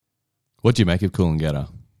What do you make of Coolangatta?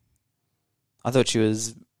 I thought she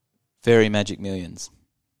was very Magic Millions.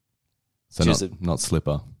 So not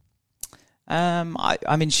Slipper. I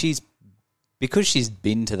mean, because she's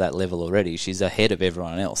been to that level already, she's ahead of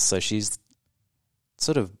everyone else. So she's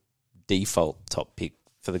sort of default top pick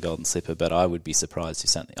for the Golden Slipper, but I would be surprised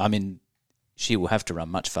if something... I mean, she will have to run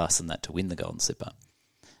much faster than that to win the Golden Slipper.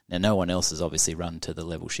 Now, no one else has obviously run to the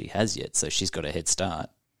level she has yet, so she's got a head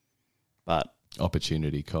start. But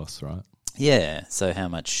opportunity costs, right? Yeah, so how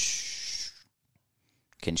much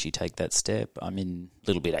can she take that step? I mean, a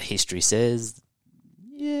little bit of history says,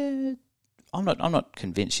 yeah, I'm not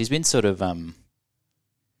convinced. She's been sort of,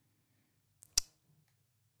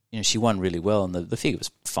 she won really well, and the figure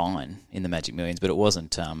was fine in the Magic Millions, but it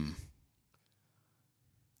wasn't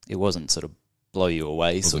sort of blow you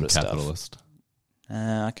away sort of Capitalist. stuff.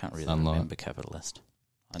 I can't really remember Capitalist.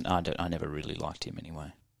 I never really liked him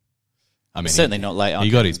anyway. I mean, certainly not late. He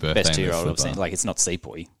got his birthday. Best 2-year-old I've seen. Like, it's not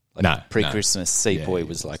Sepoy. Like, no. Pre-Christmas, Sepoy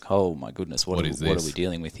was like, oh my goodness, what are we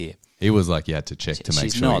dealing with here? He was like, you had to check to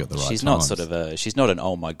make sure you got the right She's times. not she's not an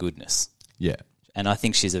oh my goodness. Yeah. And I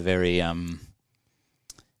think she's a very obvious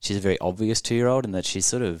 2-year-old in that she's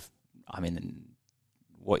sort of, I mean,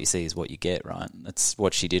 what you see is what you get, right? That's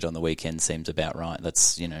what she did on the weekend seems about right.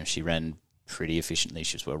 That's, she ran pretty efficiently.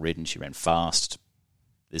 She was well ridden. She ran fast.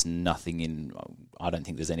 There's nothing I don't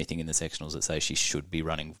think there's anything in the sectionals that say she should be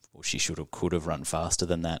running, or she should or could have run faster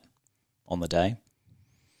than that on the day.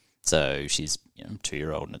 So she's,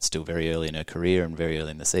 2-year-old, and it's still very early in her career and very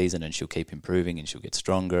early in the season, and she'll keep improving and she'll get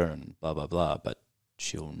stronger and blah, blah, blah. But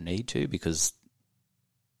she'll need to, because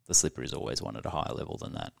the Slipper is always won at a higher level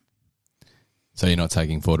than that. So you're not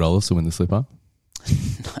taking $4 to win the Slipper?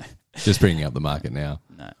 No. Just bringing up the market now.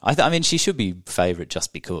 No. I mean, she should be favourite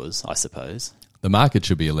just because, I suppose. The market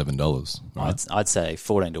should be $11, right? I'd say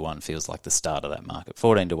 14-1 feels like the start of that market.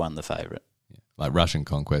 14-1 the favourite. Yeah. Like Russian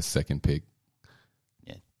Conquest, second pick.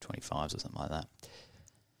 Yeah, 25s or something like that.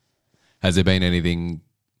 Has there been anything,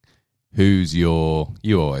 you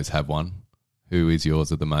always have one, who is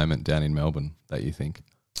yours at the moment down in Melbourne that you think?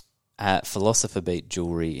 Philosopher beat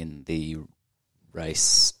Jewelry in the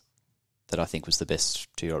race that I think was the best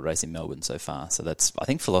 2-year-old race in Melbourne so far. So I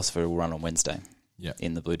think Philosopher will run on Wednesday. Yeah,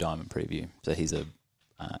 in the Blue Diamond preview. So he's a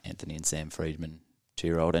Anthony and Sam Friedman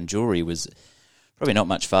 2-year-old. And Jewelry was probably not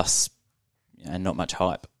much fuss and not much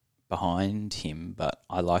hype behind him, but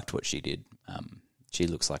I liked what she did. She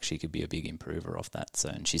looks like she could be a big improver off that. So,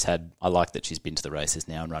 and I like that she's been to the races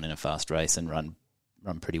now and run in a fast race and run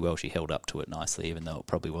pretty well. She held up to it nicely, even though it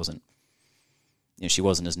probably wasn't, she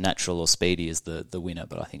wasn't as natural or speedy as the winner,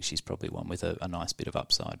 but I think she's probably one with a nice bit of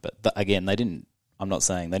upside. But again, I'm not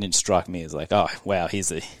saying they didn't strike me as like, oh wow,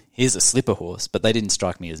 here's a slipper horse, but they didn't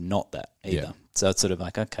strike me as not that either. Yeah. So it's sort of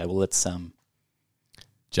like, okay, well let's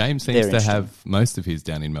James seems to have most of his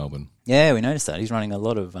down in Melbourne. Yeah, we noticed that. He's running a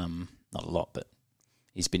lot of not a lot, but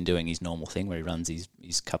he's been doing his normal thing where he runs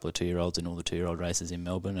his couple of 2-year-olds in all the 2-year-old races in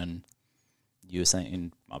Melbourne. And you were saying,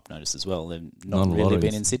 and I've noticed as well, they've not really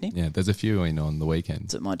been in Sydney. Yeah, there's a few in on the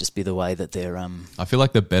weekend. So it might just be the way that they're I feel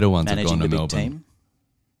like the better ones have gone to Melbourne. Team.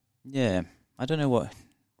 Yeah. I don't know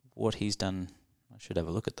what he's done. I should have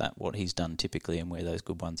a look at that, what he's done typically and where those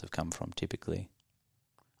good ones have come from typically.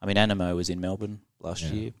 I mean, Animo was in Melbourne last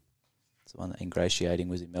year. It's the one that Ingratiating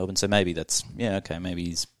was in Melbourne. So maybe that's, maybe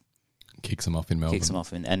he's... Kicks them off in Melbourne. Kicks them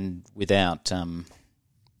off. And without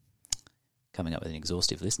coming up with an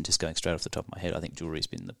exhaustive list and just going straight off the top of my head, I think Jewelry's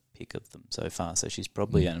been the pick of them so far. So she's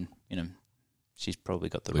probably, she's probably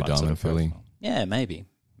got the Blue right Diamond sort of filling. Yeah, maybe.